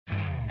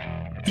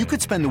You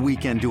could spend the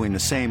weekend doing the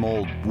same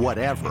old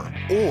whatever,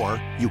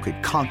 or you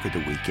could conquer the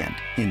weekend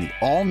in the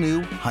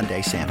all-new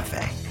Hyundai Santa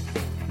Fe.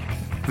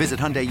 Visit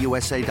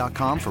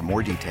HyundaiUSA.com for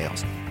more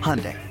details.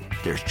 Hyundai,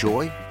 there's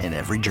joy in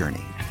every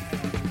journey.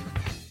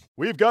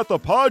 We've got the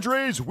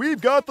Padres,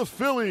 we've got the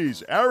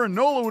Phillies. Aaron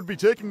Nola would be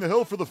taking the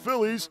hill for the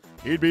Phillies.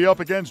 He'd be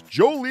up against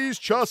Jhoulys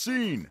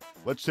Chacin.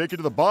 Let's take it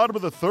to the bottom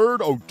of the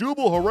third.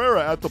 Odubel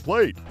Herrera at the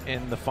plate.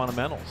 In the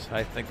fundamentals,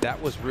 I think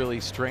that was really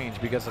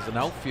strange because as an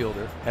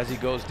outfielder, as he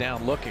goes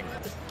down looking.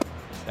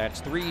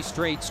 That's 3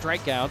 straight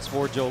strikeouts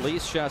for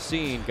Jhoulys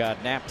Chacin.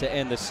 Got Knapp to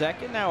end the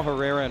second. Now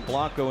Herrera and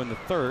Blanco in the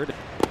third.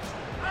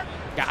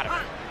 Got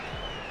him.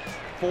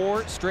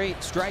 4 straight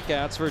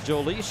strikeouts for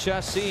Jhoulys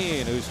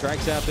Chacin, who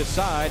strikes out this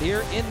side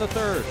here in the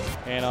third.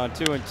 And on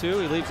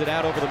 2-2, he leaves it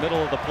out over the middle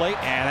of the plate,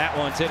 and that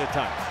one's hit a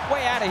ton.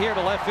 Way out of here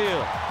to left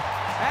field.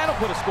 That'll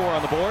put a score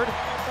on the board.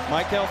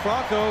 Maikel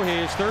Franco,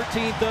 his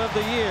 13th of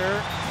the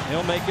year.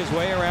 He'll make his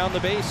way around the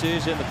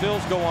bases, and the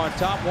Phils go on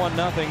top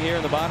 1-0 here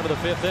in the bottom of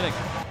the 5th inning.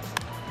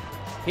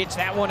 Hits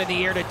that one in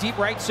the air to deep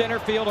right center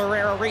field.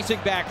 Herrera racing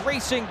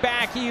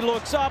back. He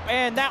looks up,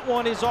 and that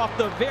one is off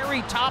the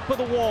very top of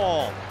the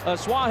wall.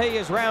 Asuaje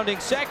is rounding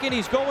second.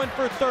 He's going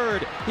for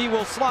third. He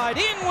will slide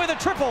in with a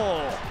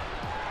triple.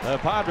 The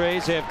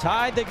Padres have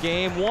tied the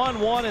game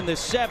 1-1 in the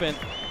 7th,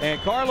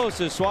 and Carlos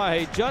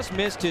Asuaje just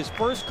missed his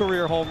first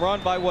career home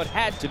run by what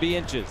had to be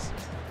inches.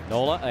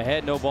 Nola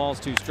ahead, no balls,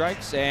 2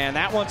 strikes, and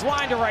that one's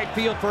lined to right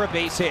field for a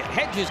base hit.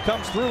 Hedges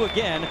comes through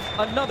again,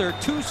 another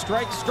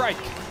 2-strike strike.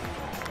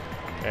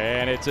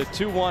 And it's a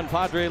 2-1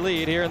 Padre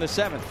lead here in the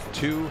 7th.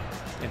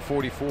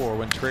 2-44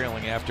 when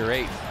trailing after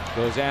 8.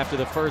 Goes after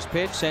the first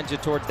pitch, sends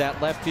it towards that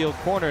left field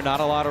corner. Not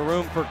a lot of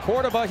room for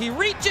Cordoba. He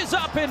reaches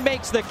up and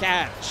makes the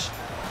catch.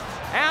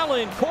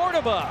 Alan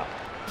Cordoba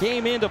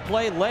came into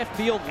play left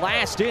field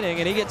last inning,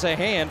 and he gets a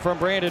hand from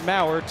Brandon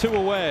Maurer, 2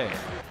 away.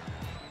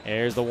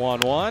 There's the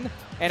 1-1,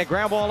 and a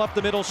ground ball up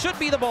the middle should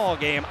be the ball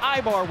game.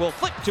 Ibar will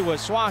flip to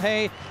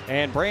Asuaje,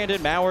 and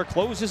Brandon Maurer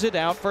closes it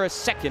out for a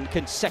second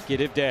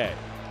consecutive day.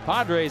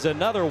 Padres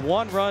another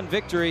 1-run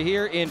victory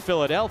here in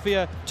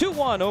Philadelphia.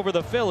 2-1 over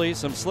the Phillies.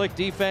 Some slick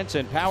defense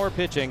and power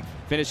pitching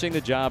finishing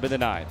the job in the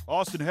 9th.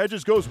 Austin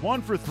Hedges goes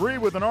 1 for 3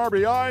 with an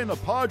RBI in the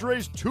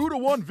Padres'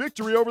 2-1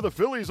 victory over the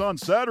Phillies on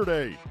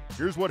Saturday.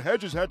 Here's what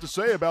Hedges had to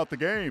say about the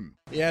game.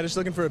 Yeah, just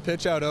looking for a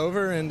pitch out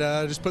over and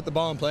just put the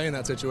ball in play in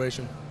that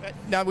situation.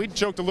 Now, we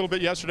joked a little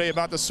bit yesterday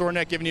about the sore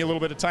neck giving you a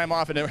little bit of time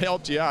off, and it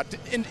helped you out.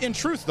 In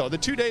truth, though, the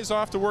 2 days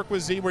off to work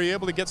with Z, were you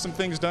able to get some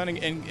things done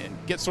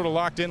and get sort of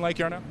locked in like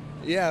you are now?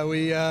 Yeah,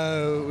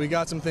 we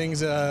got some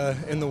things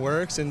in the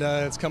works, and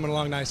it's coming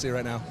along nicely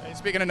right now. Hey,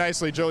 speaking of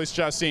nicely, Jhoulys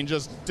Chacin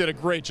just did a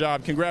great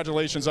job.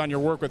 Congratulations on your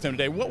work with him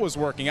today. What was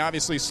working?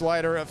 Obviously,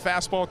 slider, a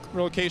fastball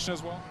location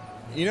as well?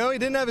 You know, he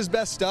didn't have his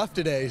best stuff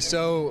today,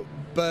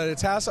 but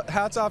it's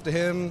hats off to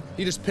him.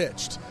 He just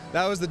pitched.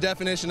 That was the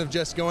definition of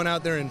just going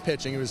out there and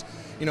pitching. It was,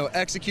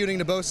 executing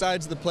to both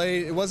sides of the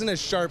plate. It wasn't as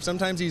sharp.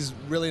 Sometimes he's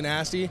really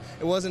nasty.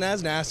 It wasn't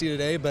as nasty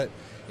today, but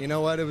you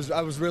know what?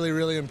 I was really,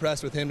 really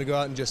impressed with him to go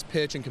out and just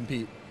pitch and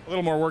compete. A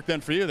little more work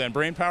then for you then.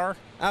 Brain power?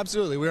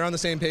 Absolutely. We were on the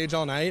same page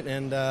all night,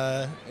 and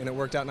it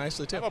worked out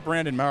nicely, too. How about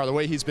Brandon Maurer, the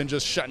way he's been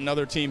just shutting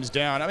other teams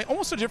down? I mean,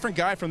 almost a different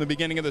guy from the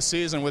beginning of the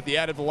season with the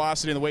added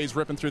velocity and the way he's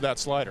ripping through that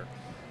slider.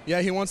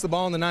 Yeah, he wants the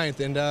ball in the 9th,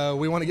 and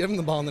we want to give him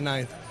the ball in the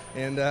 9th.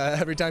 And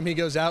every time he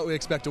goes out, we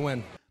expect to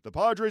win. The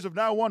Padres have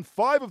now won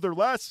 5 of their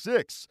last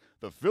 6.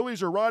 The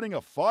Phillies are riding a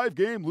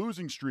 5-game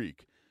losing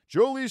streak.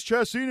 Jhoulys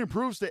Chacin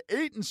improves to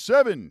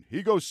 8-7.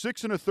 He goes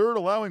 6 1/3,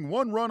 allowing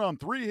 1 run on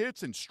 3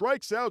 hits and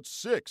strikes out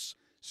 6.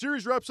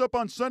 Series wraps up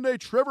on Sunday.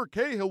 Trevor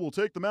Cahill will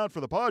take the mound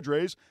for the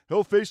Padres.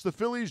 He'll face the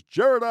Phillies'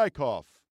 Jared Eichhoff.